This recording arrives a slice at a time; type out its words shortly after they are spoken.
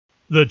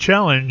The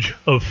challenge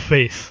of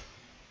faith.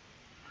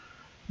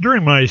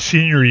 During my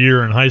senior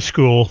year in high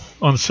school,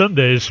 on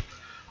Sundays,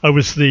 I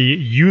was the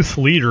youth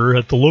leader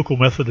at the local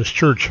Methodist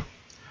church.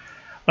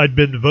 I'd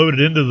been voted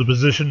into the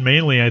position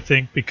mainly, I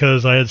think,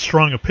 because I had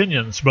strong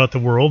opinions about the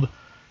world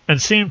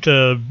and seemed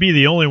to be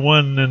the only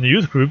one in the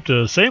youth group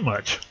to say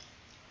much.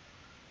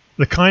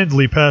 The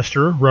kindly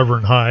pastor,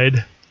 Reverend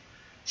Hyde,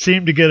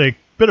 seemed to get a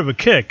bit of a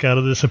kick out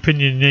of this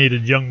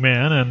opinionated young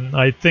man, and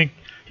I think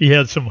he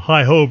had some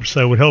high hopes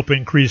I would help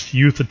increase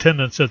youth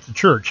attendance at the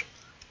church.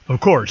 Of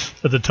course,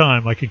 at the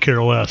time, I could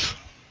care less.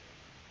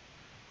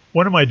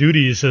 One of my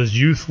duties as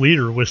youth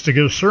leader was to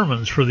give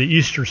sermons for the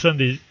Easter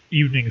Sunday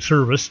evening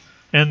service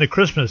and the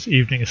Christmas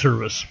evening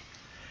service.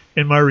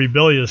 In my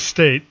rebellious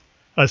state,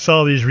 I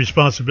saw these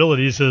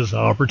responsibilities as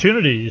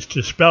opportunities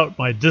to spout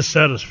my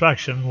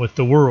dissatisfaction with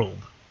the world.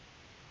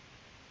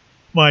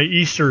 My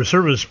Easter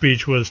service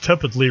speech was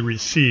tepidly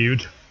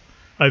received.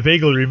 I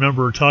vaguely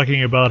remember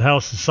talking about how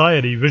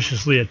society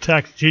viciously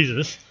attacked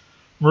Jesus,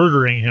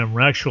 murdering him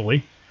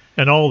actually,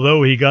 and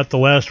although he got the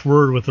last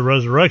word with the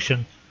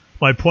resurrection,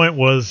 my point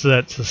was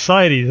that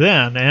society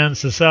then and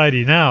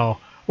society now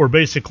were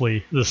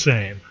basically the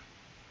same.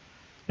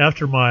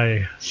 After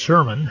my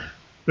sermon,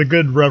 the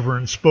good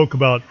Reverend spoke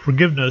about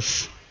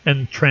forgiveness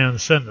and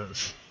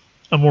transcendence,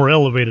 a more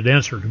elevated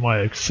answer to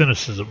my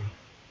cynicism.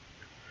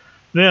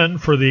 Then,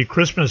 for the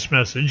Christmas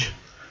message,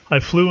 I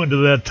flew into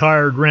that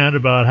tired rant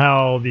about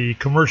how the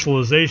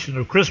commercialization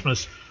of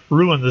Christmas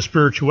ruined the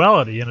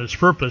spirituality and its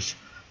purpose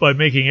by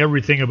making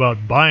everything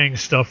about buying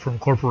stuff from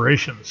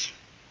corporations.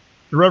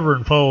 The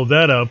Reverend followed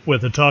that up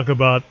with a talk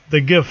about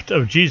the gift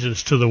of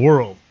Jesus to the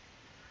world.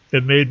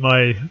 It made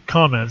my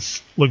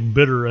comments look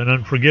bitter and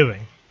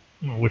unforgiving,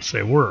 which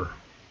they were.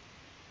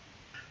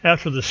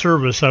 After the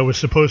service, I was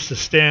supposed to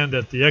stand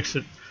at the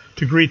exit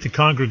to greet the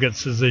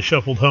congregants as they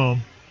shuffled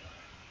home.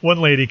 One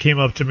lady came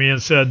up to me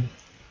and said,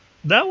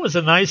 "That was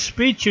a nice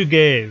speech you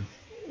gave."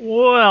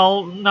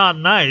 "Well, not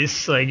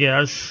nice, I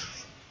guess."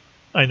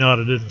 I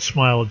nodded and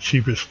smiled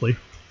sheepishly.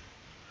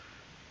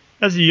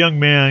 As a young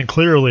man,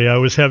 clearly I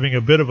was having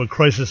a bit of a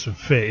crisis of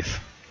faith.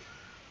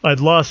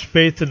 I'd lost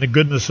faith in the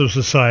goodness of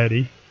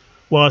society,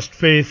 lost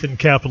faith in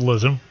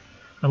capitalism,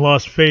 and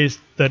lost faith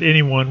that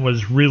anyone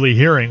was really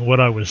hearing what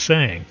I was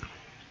saying.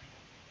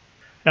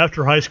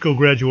 After high school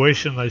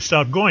graduation, I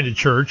stopped going to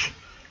church,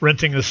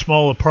 renting a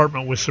small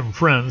apartment with some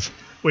friends,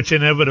 which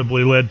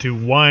inevitably led to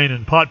wine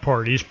and pot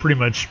parties pretty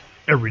much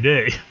every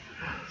day.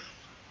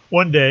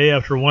 One day,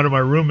 after one of my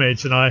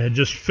roommates and I had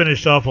just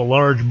finished off a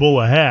large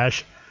bowl of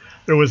hash,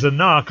 there was a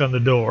knock on the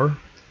door.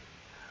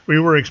 We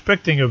were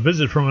expecting a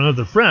visit from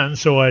another friend,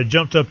 so I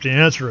jumped up to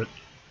answer it.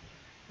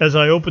 As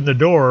I opened the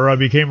door, I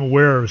became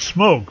aware of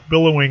smoke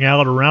billowing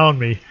out around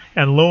me,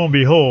 and lo and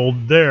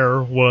behold,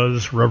 there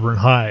was Reverend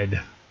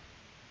Hyde.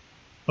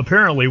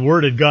 Apparently,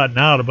 word had gotten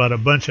out about a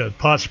bunch of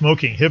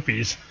pot-smoking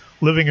hippies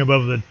living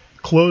above the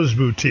clothes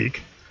boutique,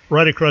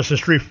 right across the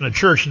street from the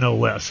church, no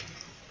less.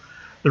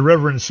 The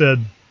Reverend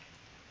said,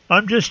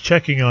 "I'm just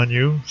checking on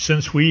you,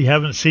 since we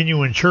haven't seen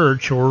you in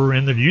church or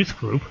in the youth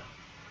group."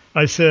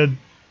 I said,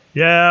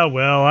 "Yeah,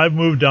 well, I've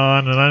moved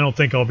on, and I don't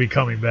think I'll be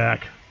coming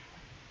back."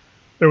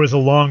 There was a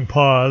long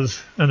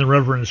pause, and the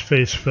Reverend's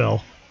face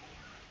fell.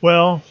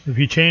 "Well, if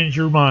you change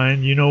your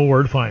mind, you know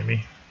where to find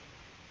me."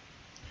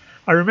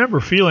 I remember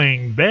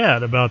feeling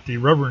bad about the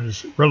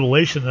Reverend's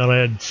revelation that I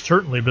had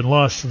certainly been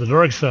lost to the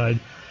dark side,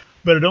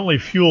 but it only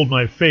fueled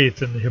my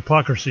faith in the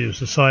hypocrisy of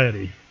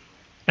society.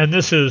 And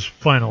this is,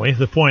 finally,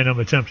 the point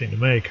I'm attempting to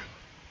make.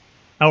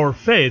 Our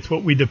faith,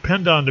 what we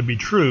depend on to be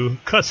true,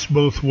 cuts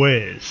both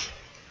ways.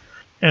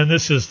 And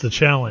this is the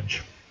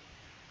challenge.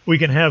 We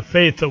can have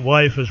faith that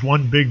life is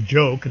one big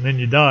joke and then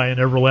you die in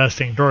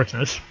everlasting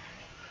darkness.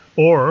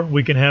 Or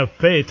we can have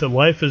faith that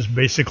life is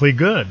basically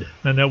good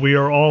and that we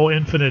are all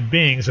infinite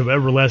beings of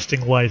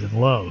everlasting light and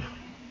love.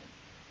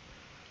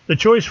 The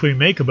choice we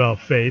make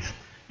about faith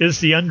is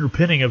the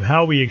underpinning of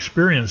how we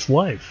experience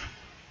life.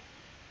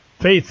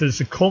 Faith is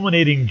the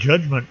culminating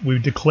judgment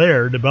we've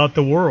declared about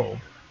the world,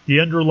 the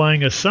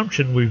underlying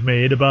assumption we've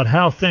made about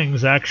how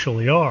things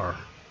actually are.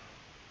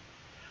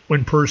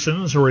 When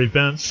persons or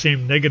events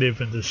seem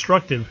negative and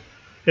destructive,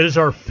 it is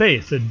our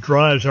faith that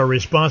drives our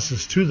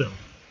responses to them.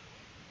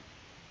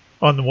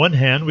 On the one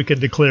hand, we can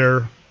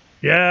declare,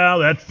 "Yeah,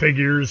 that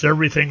figures,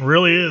 everything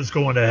really is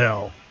going to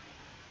hell."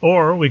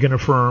 Or we can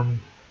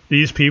affirm,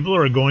 "These people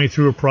are going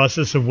through a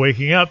process of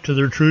waking up to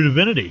their true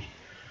divinity,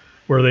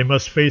 where they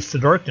must face the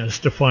darkness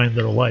to find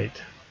their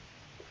light."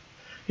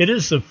 It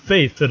is the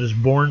faith that is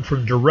born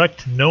from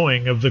direct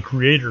knowing of the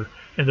Creator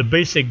and the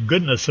basic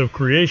goodness of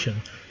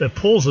creation that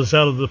pulls us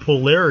out of the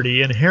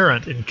polarity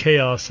inherent in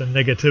chaos and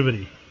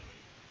negativity.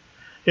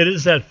 It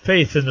is that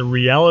faith in the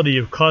reality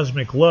of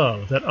cosmic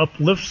love that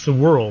uplifts the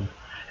world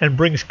and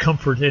brings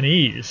comfort and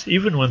ease,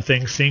 even when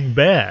things seem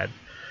bad,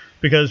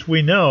 because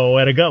we know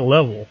at a gut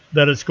level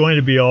that it's going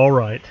to be all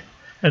right,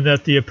 and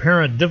that the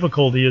apparent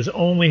difficulty is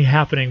only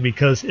happening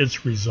because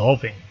it's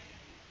resolving.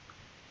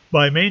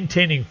 By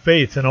maintaining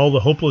faith in all the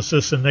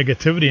hopelessness and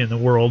negativity in the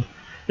world,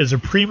 is a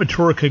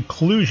premature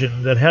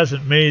conclusion that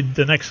hasn't made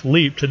the next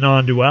leap to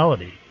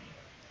non-duality.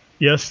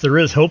 Yes, there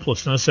is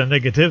hopelessness and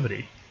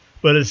negativity,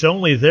 but it's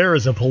only there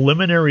as a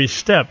preliminary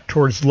step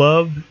towards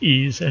love,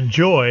 ease, and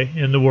joy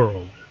in the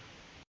world.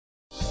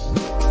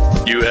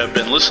 You have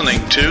been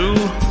listening to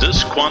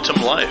This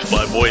Quantum Life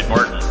by Boyd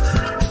Martin,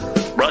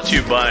 brought to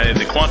you by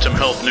the Quantum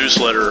Health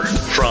Newsletter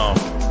from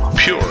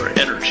Pure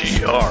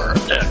Energy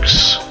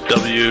RX,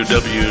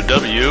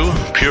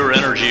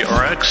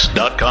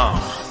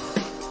 www.pureenergyrx.com.